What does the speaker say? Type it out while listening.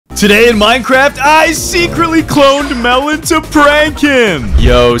Today in Minecraft, I secretly cloned Melon to prank him.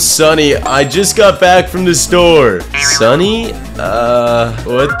 Yo, Sonny, I just got back from the store. Sonny?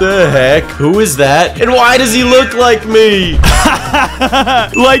 What the heck? Who is that? And why does he look like me?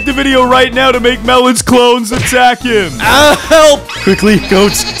 Like the video right now to make Melon's clones attack him. Help! Quickly,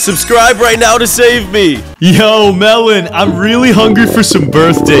 goats, subscribe right now to save me. Yo, Melon, I'm really hungry for some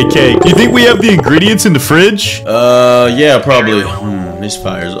birthday cake. You think we have the ingredients in the fridge? Yeah, probably. This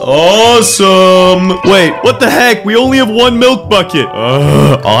fire's awesome. Wait, what the heck? We only have one milk bucket.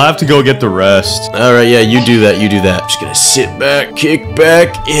 I'll have to go get the rest. All right, yeah, you do that, you do that. I'm just gonna sit back, kick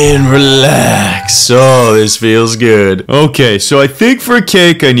back, and relax. Oh, this feels good. Okay, so I think for a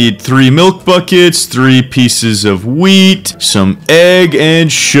cake, I need 3 milk buckets, 3 pieces of wheat, some egg,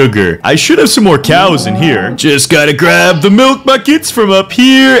 and sugar. I should have some more cows in here. Just gotta grab the milk buckets from up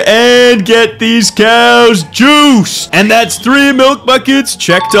here and get these cows juiced. And that's 3 milk buckets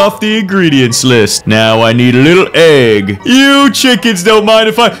checked off the ingredients list. Now I need a little egg. You chickens don't mind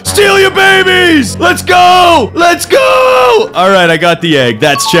if I steal your babies. Let's go. Let's go. All right, I got the egg.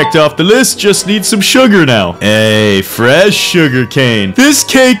 That's checked off the list. Just need some sugar now. Hey, fresh sugar cane. This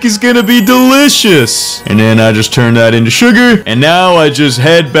cake is gonna be delicious. And then I just turn that into sugar. And now I just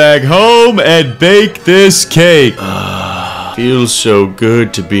head back home and bake this cake. Feels so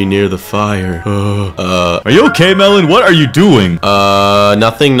good to be near the fire. Are you okay, Melon? What are you doing?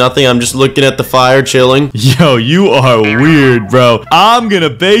 Nothing. I'm just looking at the fire, chilling. Yo, you are weird, bro. I'm gonna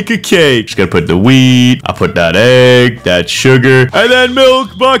bake a cake. Just gotta put the wheat. I'll put that egg, that sugar, and then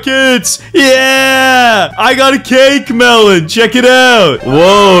milk buckets. Yeah! I got a cake, Melon. Check it out.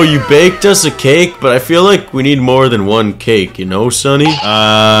 Whoa, you baked us a cake? But I feel like we need more than one cake, you know, Sonny?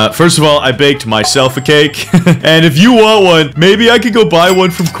 First of all, I baked myself a cake. And if you want one, maybe I could go buy one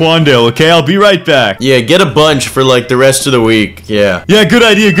from Quandale, okay? I'll be right back. Yeah, get a bunch for like the rest of the week. Yeah. Yeah, good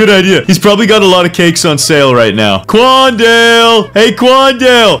idea, good idea. He's probably got a lot of cakes on sale right now. Quandale! Hey,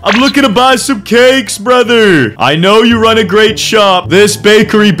 Quandale! I'm looking to buy some cakes, brother. I know you run a great shop. This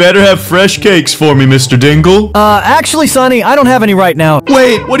bakery better have fresh cakes for me, Mr. Dingle. Actually, Sonny, I don't have any right now.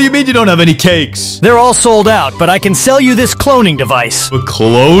 Wait, what do you mean you don't have any cakes? They're all sold out, but I can sell you this cloning device. A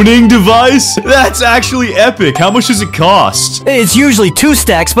cloning device? That's actually epic. How much does it cost? It's usually 2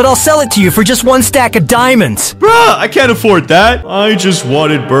 stacks, but I'll sell it to you for just 1 stack of diamonds. Bruh, I can't afford that. I just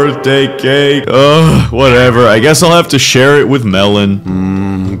wanted birthday cake. Whatever. I guess I'll have to share it with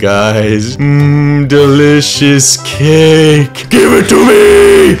Melon. Guys. Delicious cake. Give it to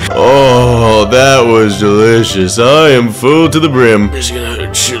me. Oh, that was delicious. I am full to the brim. I'm just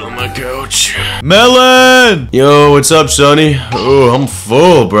gonna chill on my couch. Melon! Yo, what's up, Sonny? Oh, I'm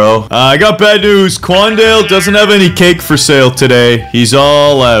full, bro. I got bad news. Quandale doesn't have any cake for sale today. He's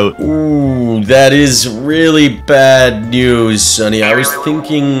all out. Ooh, that is really bad news, Sonny. I was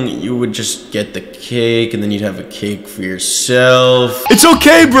thinking you would just get the cake and then you'd have a cake for yourself. It's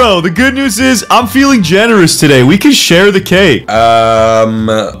okay, bro. The good news is I'm feeling generous today. We can share the cake.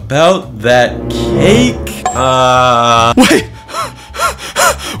 About that cake? Wait.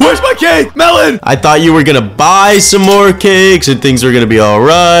 Where's my cake? Melon! I thought you were gonna buy some more cakes and things are gonna be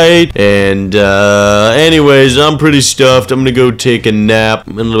alright. And, anyways, I'm pretty stuffed. I'm gonna go take a nap.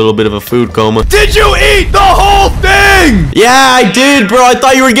 I'm in a little bit of a food coma. Did you eat the whole thing? Yeah, I did, bro. I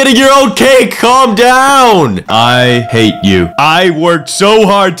thought you were getting your own cake. Calm down. I hate you. I worked so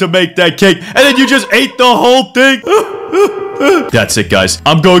hard to make that cake, and then you just ate the whole thing. That's it, guys.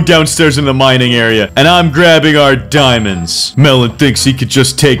 I'm going downstairs in the mining area, and I'm grabbing our diamonds. Melon thinks he could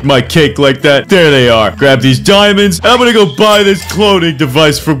just take my cake like that. There they are. Grab these diamonds. I'm gonna go buy this cloning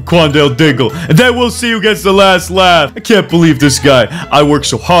device from Quandale Dingle, and then we'll see who gets the last laugh. I can't believe this guy. I worked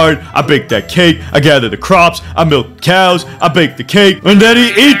so hard. I baked that cake. I gathered the crops. I milked cows. I baked the cake, and then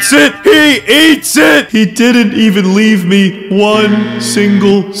he eats it. He eats it. He didn't even leave me one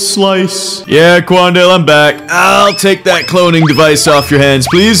single slice. Yeah, Quandale, I'm back. I'll take that cloning device off your hands,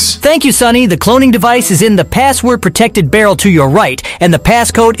 please. Thank you, Sonny. The cloning device is in the password-protected barrel to your right, and the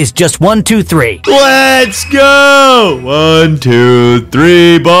passcode is just 123. Let's go! 1, 2,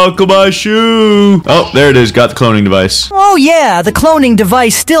 3, buckle my shoe. Oh, there it is. Got the cloning device. Oh, yeah. The cloning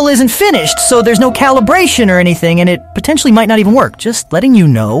device still isn't finished, so there's no calibration or anything, and it potentially might not even work. Just letting you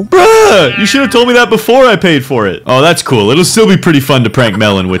know. Bruh! You should have told me that before I paid for it. Oh, that's cool. It'll still be pretty fun to prank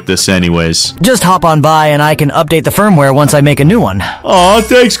Melon with this anyways. Just hop on by, and I can update the firmware once I make a new one. Aw,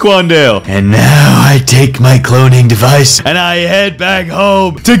 thanks, Quandale. And now I take my cloning device and I head back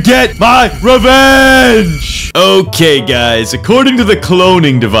home to get my Revenge! Okay, guys, according to the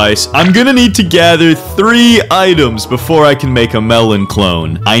cloning device, I'm gonna need to gather 3 items before I can make a melon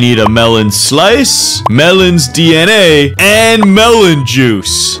clone. I need a melon slice, melon's DNA, and melon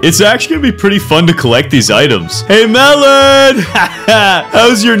juice. It's actually gonna be pretty fun to collect these items. Hey, Melon!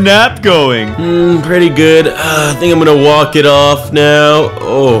 How's your nap going? Pretty good. I think I'm gonna walk it off now.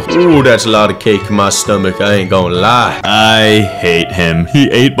 Oh, ooh, that's a lot of cake in my stomach. I ain't gonna lie. I hate him. He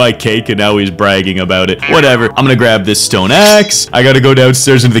ate my cake and now he's bragging about it. Whatever. I'm gonna grab this stone axe. I gotta go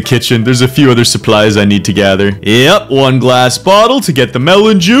downstairs into the kitchen. There's a few other supplies I need to gather. Yep, 1 glass bottle to get the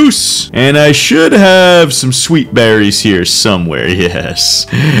melon juice. And I should have some sweet berries here somewhere. Yes.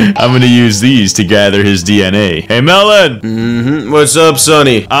 I'm gonna use these to gather his DNA. Hey, Melon. What's up,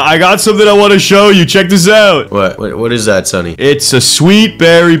 Sonny? I got something I want to show you. Check this out. What is that, Sonny? It's a sweet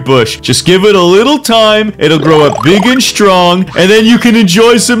berry bush. Just give it a little time. It'll grow up big and strong, and then you can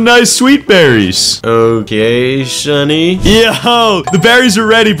enjoy some nice sweet berries. Okay, Sonny. Yo, the berries are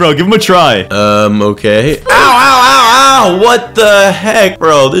ready, bro. Give them a try. Okay. Ow, ow, ow, ow! What the heck,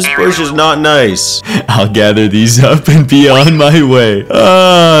 bro? This bush is not nice. I'll gather these up and be on my way.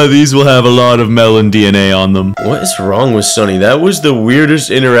 These will have a lot of melon DNA on them. What is wrong with Sonny? That was the weirdest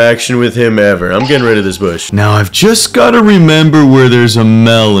interaction with him ever. I'm getting rid of this bush. Now, I've just got to remember where there's a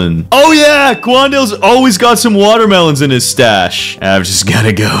melon. Oh, yeah! Quandale's always got some watermelons in his stash. I've just got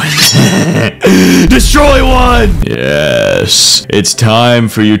to go and destroy one! Yes. It's time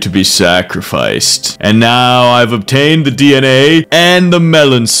for you to be sacrificed. And now I've obtained the DNA and the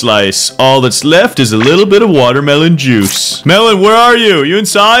melon slice. All that's left is a little bit of watermelon juice. Melon, where are you? You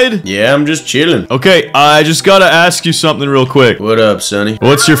inside? Yeah, I'm just chilling. Okay, I just gotta ask you something real quick. What up, Sonny?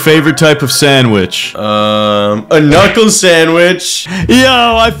 What's your favorite type of sandwich? A knuckle sandwich.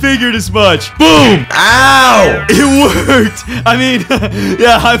 Yo, I figured as much. Boom! Ow! It worked! I mean,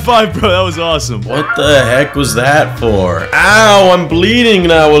 yeah, high five, bro. That was awesome. What the heck was that for? Ow, I'm bleeding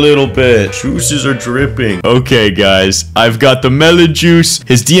now a little bit. Juices are dripping. Okay, guys, I've got the melon juice.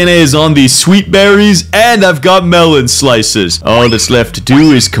 His DNA is on these sweet berries, and I've got melon slices. All that's left to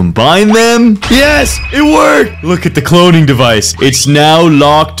do is combine them. Yes, it worked! Look at the cloning device. It's now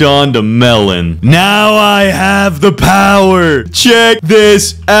locked on to melon. Now I have the power. Check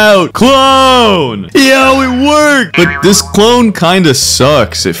this out. Clone! Yo, it worked! But this clone kinda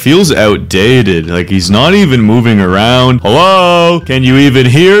sucks. It feels outdated. Like he's not even moving around. Hello? Can you even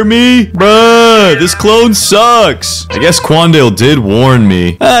hear me? Bruh, this clone sucks. I guess Quandale did warn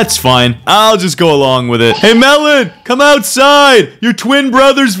me. That's fine. I'll just go along with it. Hey, Melon, come outside. Your twin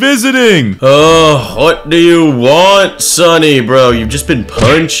brother's visiting. Oh, what do you want, Sonny, bro? You've just been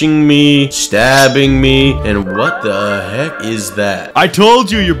punching me, stabbing me, and what the heck is that? I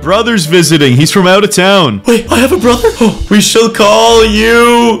told you, your brother's visiting. He's from out of town. Wait, I have a brother? Oh, we shall call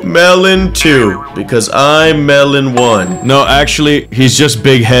you Melon 2, because I'm Melon 1. No, actually, he's just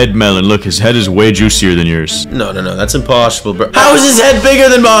big head Melon. Look, his head is way juicier than yours. No, that's impossible, bro. How is his head bigger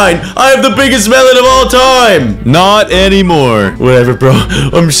than mine? I have the biggest melon of all time. Not anymore. Whatever, bro.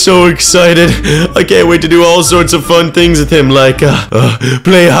 I'm so excited. I can't wait to do all sorts of fun things with him, like,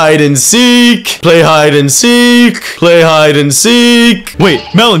 play hide and seek, play hide and seek, play hide and seek. Wait,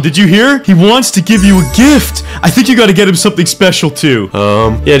 Melon, did you hear? He wants to give you a gift. I think you gotta get him something special, too.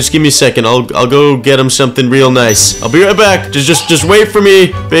 Yeah, just give me a second. I'll go get him something real nice. I'll be right back. Just wait for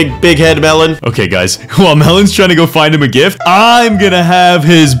me, big head Melon. Okay, guys. While Melon's trying to go find him a gift, I'm gonna have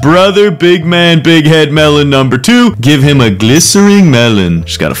his brother, Big Man, Big Head Melon number 2, give him a glycerine melon.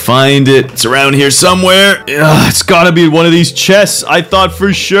 Just gotta find it. It's around here somewhere. It's gotta be one of these chests. I thought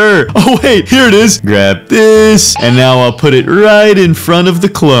for sure. Oh, wait. Here it is. Grab this. And now I'll put it right in front of the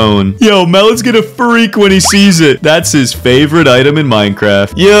clone. Yo, Melon's gonna freak when he sees it. That's his favorite item in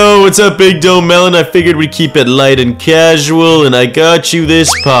Minecraft. Yo, what's up, Big Dome Melon? I figured we'd keep it light and casual, and I got you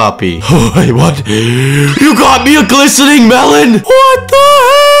this poppy. Oh, wait, what? You got me a glistening melon? What the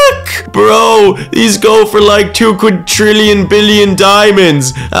heck? Bro, these go for like 2 quadrillion billion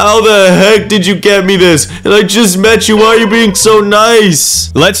diamonds. How the heck did you get me this? And I just met you. Why are you being so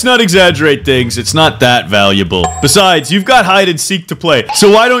nice? Let's not exaggerate things. It's not that valuable. Besides, you've got hide and seek to play.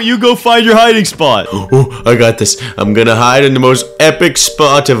 So why don't you go find your hiding spot? Oh, I got this. I'm gonna hide in the most epic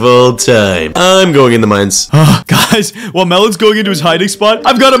spot of all time. I'm going in the mines. Guys, while Melon's going into his hiding spot,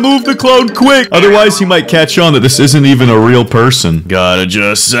 I've got to move the clone quick. Otherwise, he might catch on that this isn't even a real person. Gotta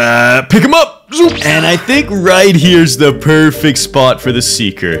just, pick him up. And I think right here's the perfect spot for the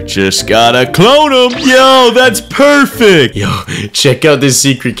seeker. Just gotta clone him. Yo, that's perfect. Yo, check out this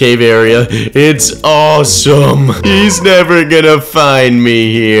secret cave area. It's awesome. He's never gonna find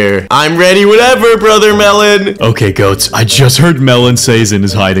me here. I'm ready whenever, Brother Melon. Okay, goats, I just heard Melon say he's in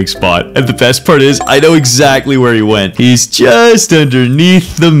his hiding spot. And the best part is, I know exactly where he went. He's just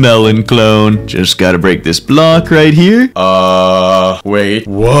underneath the Melon clone. Just gotta break this block right here. Wait.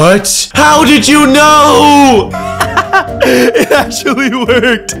 What? How did you know? It actually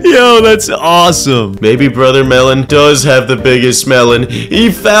worked. Yo, that's awesome. Maybe Brother Melon does have the biggest melon.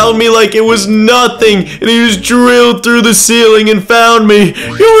 He found me like it was nothing, and he just drilled through the ceiling and found me.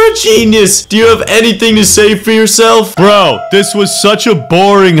 You're a genius. Do you have anything to say for yourself? Bro, this was such a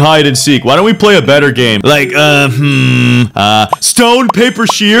boring hide and seek. Why don't we play a better game? Like, stone, paper,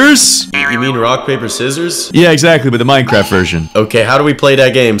 shears? You mean rock, paper, scissors? Yeah, exactly, but the Minecraft version. Okay, how do we play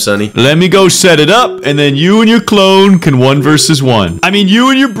that game, Sonny? Let me go set it up, and then you and your clone can 1 versus 1. I mean, you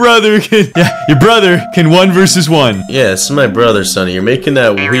and your brother can... Yeah, your brother can 1 versus 1. Yeah, this is my brother, Sonny. You're making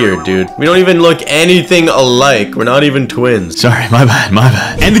that weird, dude. We don't even look anything alike. We're not even twins. Sorry, my bad, my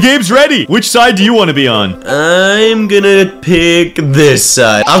bad. And the game's ready. Which side do you want to be on? I'm gonna pick this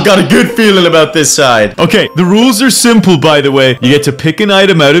side. I've got a good feeling about this side. Okay, the rules are simple, by the way. You get to pick an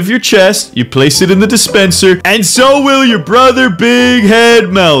item out of your chest, you place it in the dispenser, and so will your brother, Big Head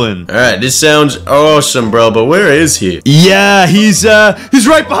Melon. Alright, this sounds awesome, bro, but where is he? Yeah, he's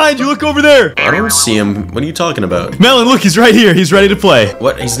right behind you. Look over there. I don't see him. What are you talking about? Melon, look, he's right here. He's ready to play.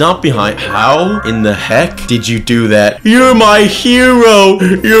 What? He's not behind. How in the heck did you do that? You're my hero.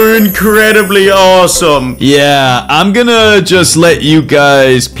 You're incredibly awesome. Yeah, I'm gonna just let you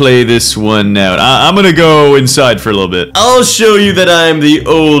guys play this one out. I'm gonna go inside for a little bit. I'll show you that I'm the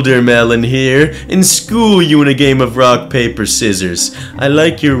older Melon here and school you in a game of rock, paper, scissors. I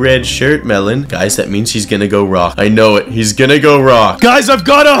like your red shirt, Melon. Guys, that means he's gonna go rock. I know it. He's gonna go rock. Guys, I've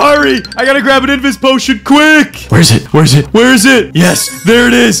gotta hurry. I gotta grab an invis potion quick. Where's it? Where's it? Where is it? Yes, there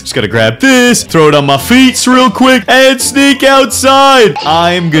it is. Just gotta grab this, throw it on my feet real quick, and sneak outside.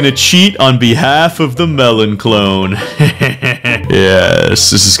 I'm gonna cheat on behalf of the Melon clone. Yes,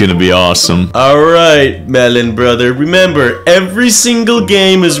 this is gonna be awesome. Alright, Melon brother. Remember, every single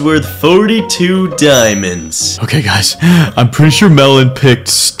game is worth 42 diamonds. Okay, guys, I'm pretty sure Melon picked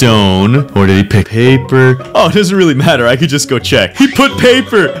stone. Or did he pick paper? Oh, it doesn't really matter. I could just go check. He put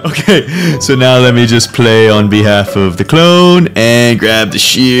paper. Okay, so now let me just play on behalf of the clone and grab the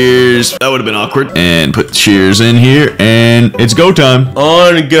shears. That would have been awkward. And put the shears in here, and it's go time.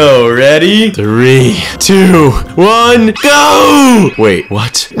 On go. Ready? 3, 2, 1, go! Wait,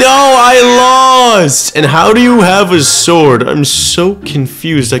 what? No, I lost! And how do you have a sword? I'm so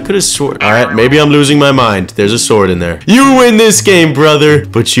confused. I could have sword. Alright, maybe I'm losing my mind. There's a sword in there. You win this game, brother,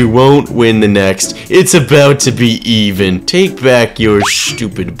 but you won't win the next. It's about to be even. Take back your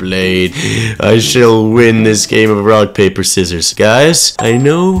stupid blade. I shall win this game of rock, paper, scissors. Guys, I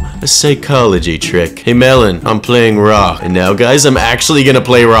know a psychology trick. Hey, Melon, I'm playing rock. And now, guys, I'm actually gonna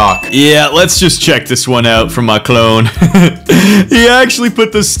play rock. Yeah, let's just check this one out from my clone. He actually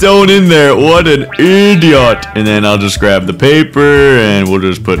put the stone in there. What an idiot. And then I'll just grab the paper, and we'll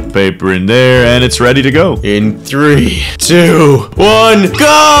just put paper in there, and it's ready to go. In 3, 2, 1,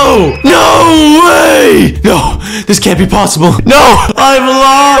 go! No way! No, this can't be possible. No, I've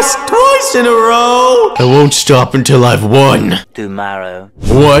lost twice in a row. I won't stop until I've won. Tomorrow.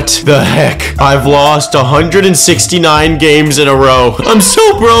 What the heck? I've lost 169 games in a row. I'm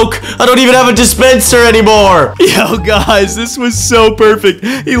so broke. I don't even have a dispenser anymore. Yo, guys, this was so perfect.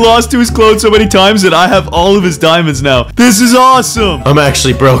 He lost to his clone so many times that I have all of his diamonds now. This is awesome. I'm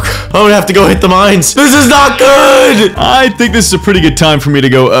actually broke. I'm gonna have to go hit the mines. This is not good. I think this is a pretty good time for me to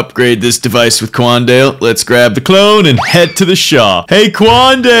go upgrade this device with Quandale. Let's grab the clone and head to the shop. Hey,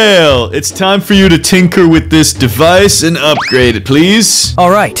 Quandale, it's time for you to tinker with this device and upgrade it, please.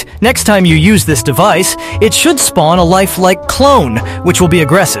 Alright, next time you use this device, it should spawn a lifelike clone, which will be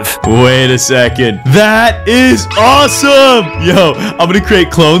aggressive. Wait a second. That is awesome! Yo, I'm gonna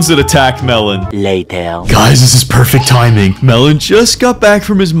create clones that attack Melon. Later. Guys, this is perfect timing. Melon just got back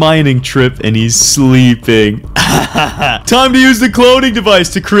from his mining trip and he's sleeping. Time to use the cloning device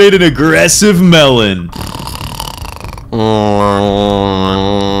to create an aggressive Melon.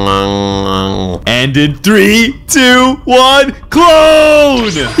 And in 3, 2, 1,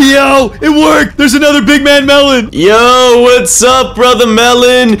 clone! Yo, it worked! There's another big man Melon! Yo, what's up, brother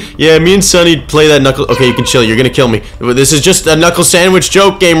Melon? Yeah, me and Sonny play that knuckle. Okay, you can chill. You're gonna kill me. This is just a knuckle sandwich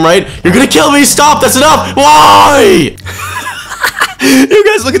joke game, right? You're gonna kill me. Stop. That's enough. Why? You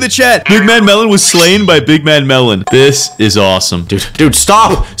guys look at the chat. Big Man Melon was slain by Big Man Melon. This is awesome. Dude,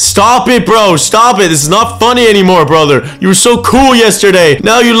 stop. Stop it, bro. Stop it. This is not funny anymore, brother. You were so cool yesterday.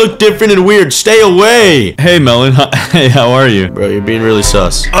 Now you look different and weird. Stay away. Hey, Melon. Hey, how are you? Bro, you're being really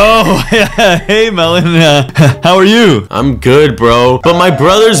sus. Oh, hey, Melon. How are you? I'm good, bro. But my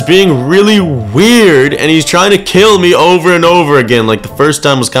brother's being really weird, and he's trying to kill me over and over again. Like, the first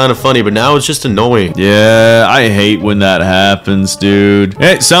time was kind of funny, but now it's just annoying. Yeah, I hate when that happens, dude.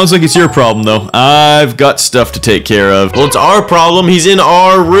 Hey, sounds like it's your problem, though. I've got stuff to take care of. Well, it's our problem. He's in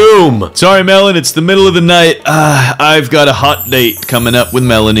our room. Sorry, Melon. It's the middle of the night. I've got a hot date coming up with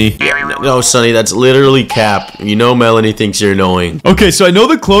Melanie. No, Sonny, that's literally cap. You know Melanie thinks you're annoying. Okay, so I know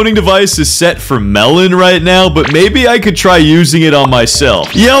the cloning device is set for Melon right now, but maybe I could try using it on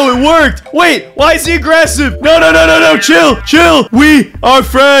myself. Yo, it worked! Wait, why is he aggressive? No, chill! We are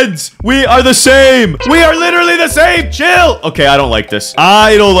friends! We are the same! We are literally the same! Chill! Okay, I don't like this.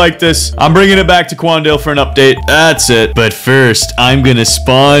 I'm bringing it back to Quandale for an update. That's it. But first, I'm gonna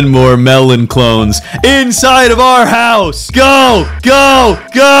spawn more Melon clones inside of our house! Go!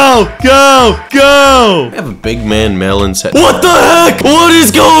 I have a big man Melon set. What the heck? What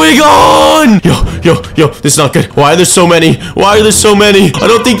is going on? Yo, this is not good. Why are there so many? I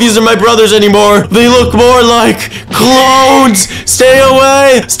don't think these are my brothers anymore. They look more like clones. Stay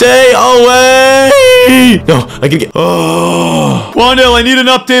away. No, I can get... Oh. Quandale, I need an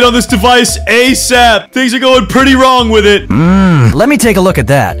update on this device ASAP. Things are going pretty wrong with it. Let me take a look at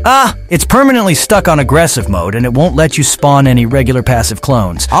that. It's permanently stuck on aggressive mode, and it won't let you spawn any regular passive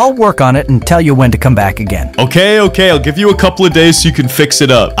clones. I'll work on it and tell you when to come back again. Okay, I'll give you a couple of days so you can fix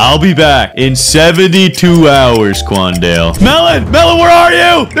it up. I'll be back in 72 hours, Quandale. Melon, where are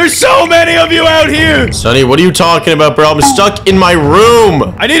you? There's so many of you out here. Sonny, what are you talking about, bro? I'm stuck in my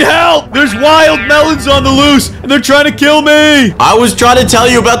room. I need help. There's wild melons on the loose, and they're trying to kill me. I was trying to tell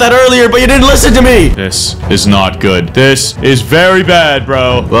you about that earlier, but you didn't listen to me. This is not good. This is very bad,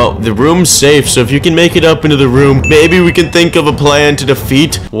 bro. Well, the room's safe, so if you can make it up into the room, maybe we can think of a plan to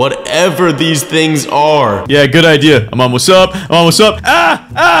defeat whatever these things are. Yeah, good idea. I'm almost up.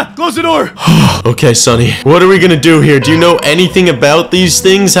 Close the door. Okay, Sonny, what are we gonna do here? Do you know anything about these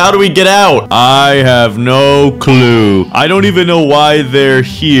things? How do we get out? I have no clue. I don't even know why they're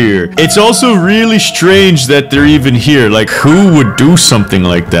here. It's also really strange that they're even here. Like, who would do something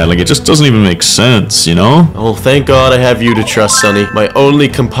like that? Like, it just doesn't even make sense, you know? Oh, thank God I have you to trust, Sonny. My only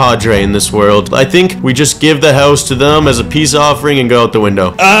compadre in this world. I think we just give the house to them as a peace offering and go out the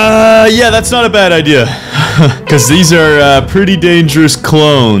window. Yeah, that's not a bad idea. Because these are pretty dangerous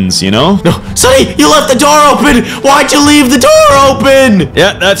clones, you know? No, Sonny, you left the door open! Why'd you leave the door open?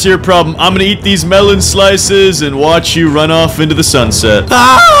 Yeah, that's your problem. I'm gonna eat these melon slices and watch you run off into the sunset.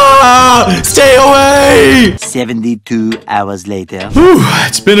 Stay away! 72 hours later. Whew,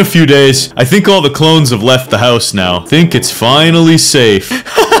 it's been a few days. I think all the clones have left the house now. Think it's finally safe.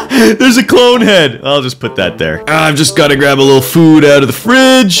 There's a clone head. I'll just put that there. I've just got to grab a little food out of the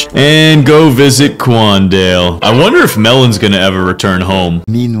fridge and go visit Quandale. I wonder if Melon's gonna ever return home.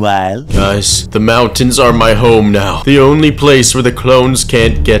 Meanwhile, guys, the mountains are my home now. The only place where the clones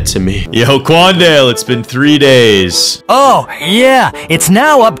can't get to me. Yo, Quandale, it's been 3 days. Oh, yeah. It's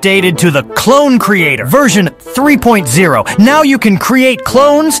now updated to the Clone Creator, version 3.0. Now you can create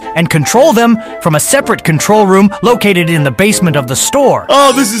clones and control them from a separate control room located in the basement of the store.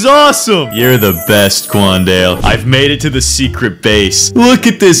 Oh, this is awesome. You're the best, Quandale. I've made it to the secret base. Look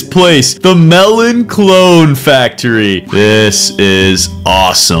at this place. The Melon Clone Factory. This is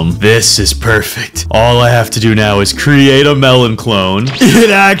awesome. This is perfect. All I have to do now is create a melon clone. It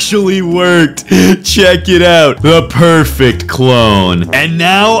actually worked. Check it out. The perfect clone. And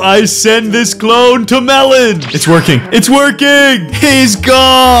now I send this clone to Melon. It's working. It's working. He's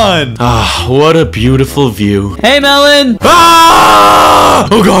gone. Ah, what a beautiful view. Hey, Melon! Ah!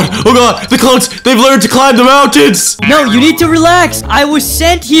 Oh god, the clones, they've learned to climb the mountains! No, you need to relax. I was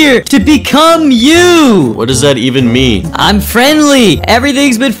sent here to become you. What does that even mean? I'm friendly.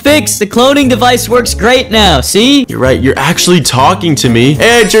 Everything's been fixed. The cloning device works great now, see? You're right, you're actually talking to me.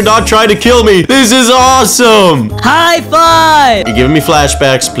 And you're not trying to kill me. This is awesome! High five! You're giving me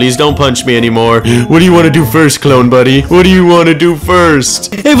flashbacks. Please don't punch me anymore. What do you want to do first, clone buddy? What do you want to do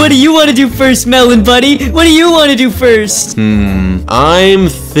first? Hey, what do you want to do first, Melon buddy? What do you want to do first? I'm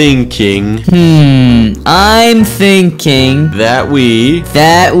thinking that we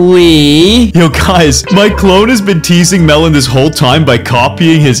Yo, guys, my clone has been teasing Melon this whole time by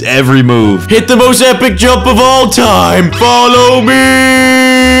copying his every move. hit the most epic jump of all time. Follow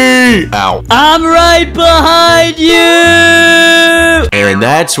me! Ow. I'm right behind you! And And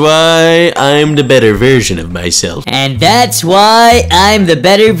that's why I'm the better version of myself. And that's why I'm the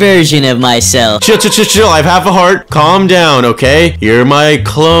better version of myself. Chill. I have half a heart. Calm down, okay? You're my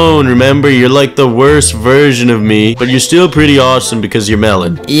clone. Remember, you're like the worst version of me, but you're still pretty awesome because you're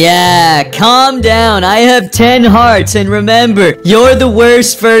Melon. Yeah, calm down. I have 10 hearts, and remember, you're the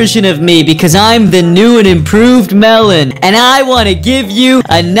worst version of me because I'm the new and improved Melon, and I want to give you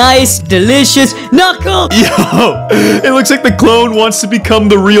a nice, delicious knuckle. Yo, it looks like the clone wants to become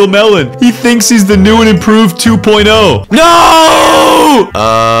the real Melon. He thinks he's the new and improved 2.0. No!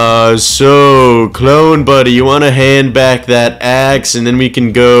 So, clone buddy, you want to hand back that axe and then we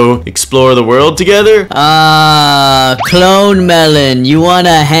can go explore the world together? Clone Melon, you want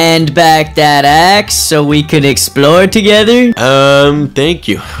to hand back that axe so we can explore together? Thank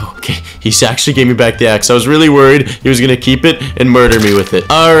you. Okay, he actually gave me back the axe. I was really worried he was gonna keep it and murder me with it.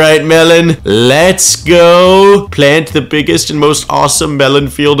 Alright, Melon, let's go plant the biggest and most awesome melon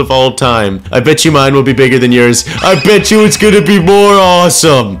field of all time. I bet you mine will be bigger than yours. I bet you it's gonna be more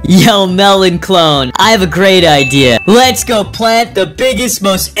awesome. Yo, Melon clone, I have a great idea. Let's go plant the biggest,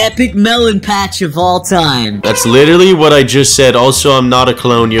 most epic melon patch of all time. That's literally what I just said. Also, I'm not a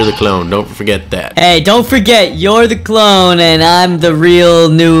clone, you're the clone. Don't forget that. Hey, don't forget, you're the clone and I'm the real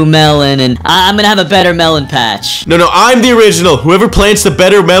new melon, and I'm gonna have a better melon patch. No, I'm the original. Whoever plants the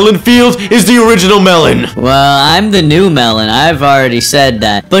better melon field is the original melon. Well, I'm the new melon. I've already said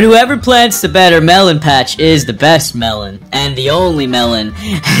that. But whoever plants the better melon patch is the best melon. And the only melon.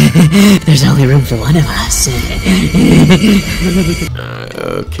 There's only room for one of us.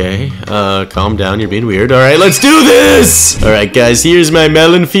 Okay. Calm down. You're being weird. Alright, let's do this! Alright, guys. Here's my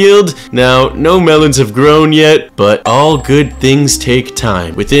melon field. Now, no melons have grown yet, but all good things take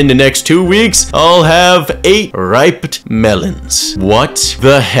time. Within the next 2 weeks, I'll have 8 ripe melons. What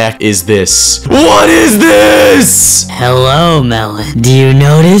the heck is this? What is this? Hello, Melon. Do you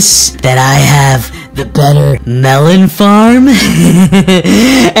notice that I have the better melon farm?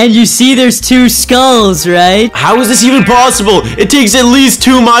 And you see there's 2 skulls, right? How is this even possible? It takes at least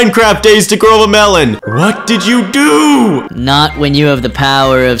 2 Minecraft days to grow a melon. What did you do? Not when you have the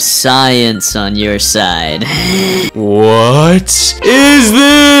power of science on your side. What is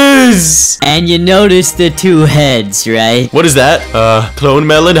this? And you notice the 2 heads, right? What is that? Clone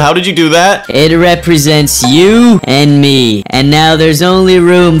melon, how did you do that? It represents you and me. And now there's only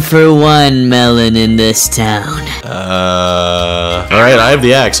room for 1 melon in this town. Alright, I have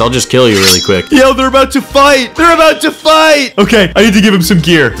the axe. I'll just kill you really quick. Yo, they're about to fight. They're about to fight. Okay, I need to give him some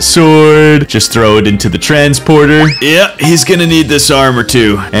gear. The sword. Just throw it into the transporter. Yeah, he's gonna need this armor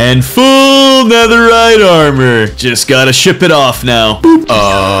too. And full netherite armor. Just gotta ship it off now. Boop.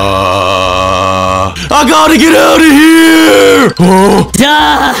 I gotta get out of here! Oh.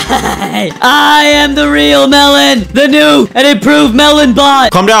 Die! I am the real Melon, the new and improved Melon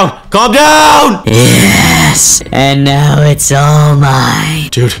bot. Calm down! Calm down! Yes, and now it's all mine.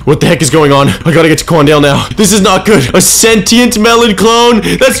 Dude, what the heck is going on? I gotta get to Quandale now. This is not good. A sentient melon clone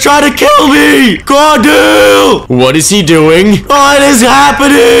that's trying to kill me! Quandale! What is he doing? What is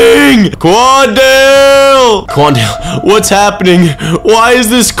happening? Quandale! Quandale, what's happening? Why is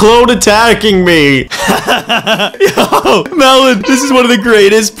this clone attacking me? Yo, Melon, this is one of the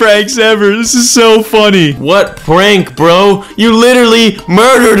greatest pranks ever. This is so funny. What prank, bro? You literally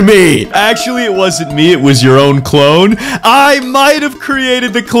murdered me! Actually, it wasn't me. It was your own clone. I might have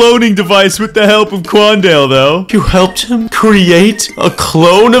created the cloning device with the help of Quandale, though. You helped him create a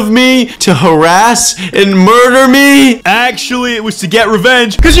clone of me to harass and murder me? Actually, it was to get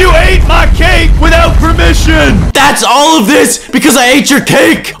revenge because you ate my cake without permission. That's all of this because I ate your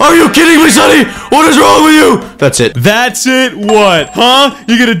cake? Are you kidding me, Sonny? What is wrong with you? That's it. That's it? What? Huh?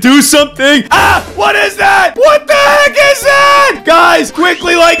 You gonna do something? Ah! What is that? What the heck is that? Guys,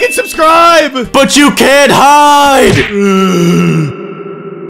 quickly like and subscribe. But you can't hide!